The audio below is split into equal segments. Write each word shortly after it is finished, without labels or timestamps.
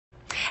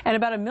And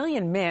about 1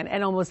 million men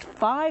and almost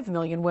 5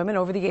 million women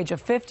over the age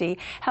of 50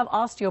 have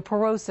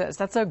osteoporosis.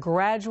 That's a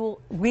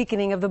gradual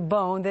weakening of the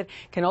bone that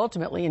can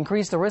ultimately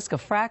increase the risk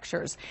of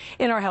fractures.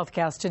 In our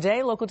HealthCast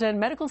today, Local 10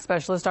 medical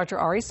specialist Dr.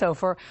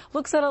 Soffer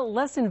looks at a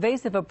less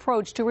invasive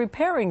approach to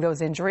repairing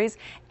those injuries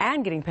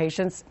and getting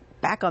patients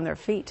back on their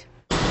feet.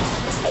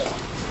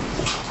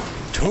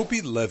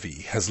 Toby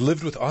Levy has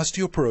lived with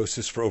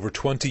osteoporosis for over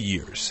 20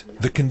 years.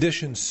 The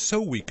condition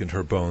so weakened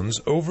her bones,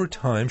 over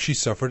time she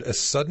suffered a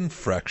sudden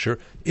fracture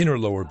in her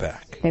lower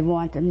back. They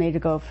wanted me to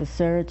go for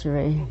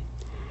surgery,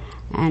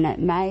 and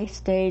at my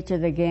stage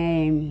of the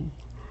game,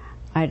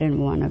 I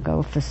didn't want to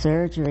go for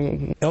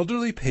surgery.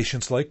 Elderly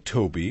patients like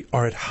Toby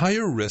are at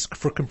higher risk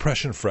for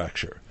compression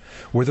fracture,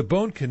 where the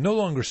bone can no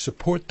longer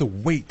support the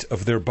weight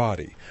of their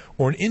body,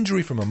 or an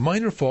injury from a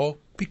minor fall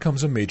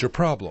becomes a major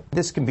problem.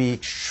 This can be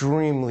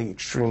extremely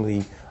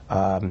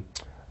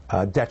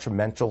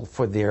detrimental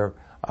for their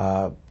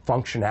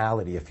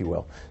functionality, if you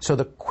will. So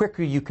the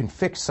quicker you can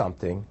fix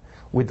something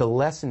with the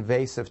less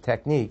invasive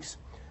techniques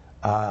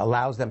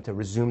allows them to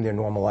resume their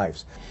normal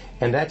lives.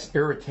 And that's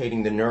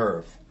irritating the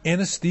nerve.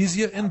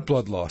 Anesthesia and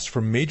blood loss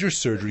from major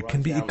surgery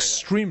can be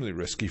extremely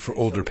risky for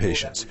older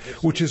patients,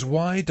 which is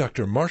why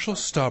Dr. Marshall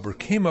Stauber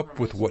came up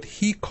with what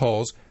he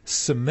calls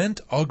cement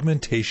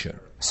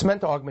augmentation.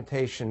 Cement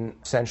augmentation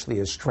essentially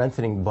is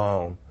strengthening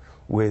bone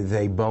with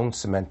a bone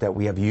cement that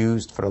we have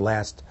used for the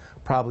last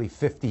probably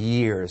 50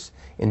 years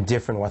in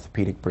different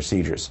orthopedic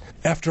procedures.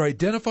 After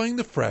identifying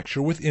the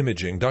fracture with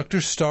imaging, Dr.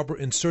 Stauber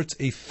inserts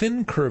a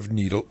thin curved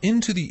needle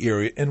into the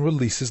area and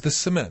releases the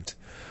cement.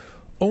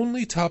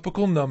 Only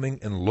topical numbing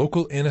and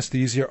local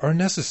anesthesia are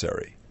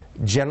necessary.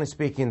 Generally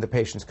speaking, the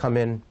patients come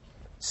in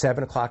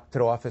 7 o'clock to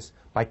the office.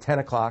 By 10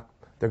 o'clock,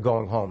 they're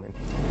going home.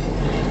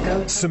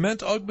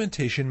 Cement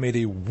augmentation made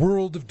a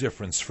world of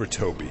difference for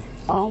Toby.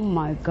 Oh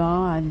my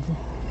God.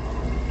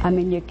 I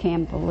mean, you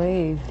can't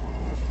believe.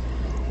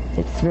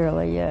 It's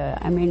really,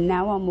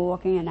 now I'm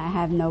walking and I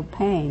have no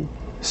pain.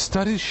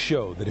 Studies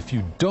show that if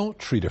you don't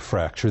treat a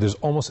fracture, there's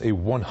almost a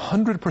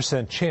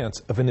 100% chance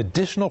of an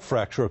additional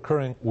fracture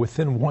occurring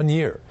within 1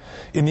 year.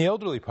 In the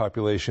elderly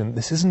population,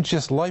 this isn't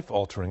just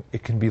life-altering,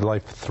 it can be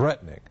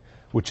life-threatening,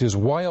 which is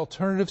why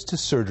alternatives to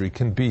surgery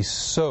can be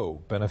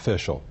so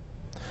beneficial.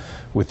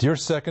 With your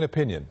second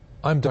opinion,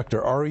 I'm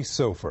Dr.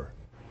 Soffer.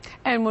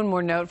 And one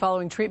more note,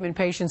 following treatment,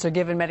 patients are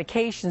given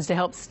medications to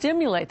help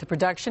stimulate the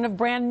production of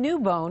brand new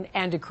bone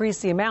and decrease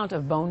the amount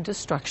of bone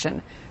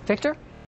destruction. Victor?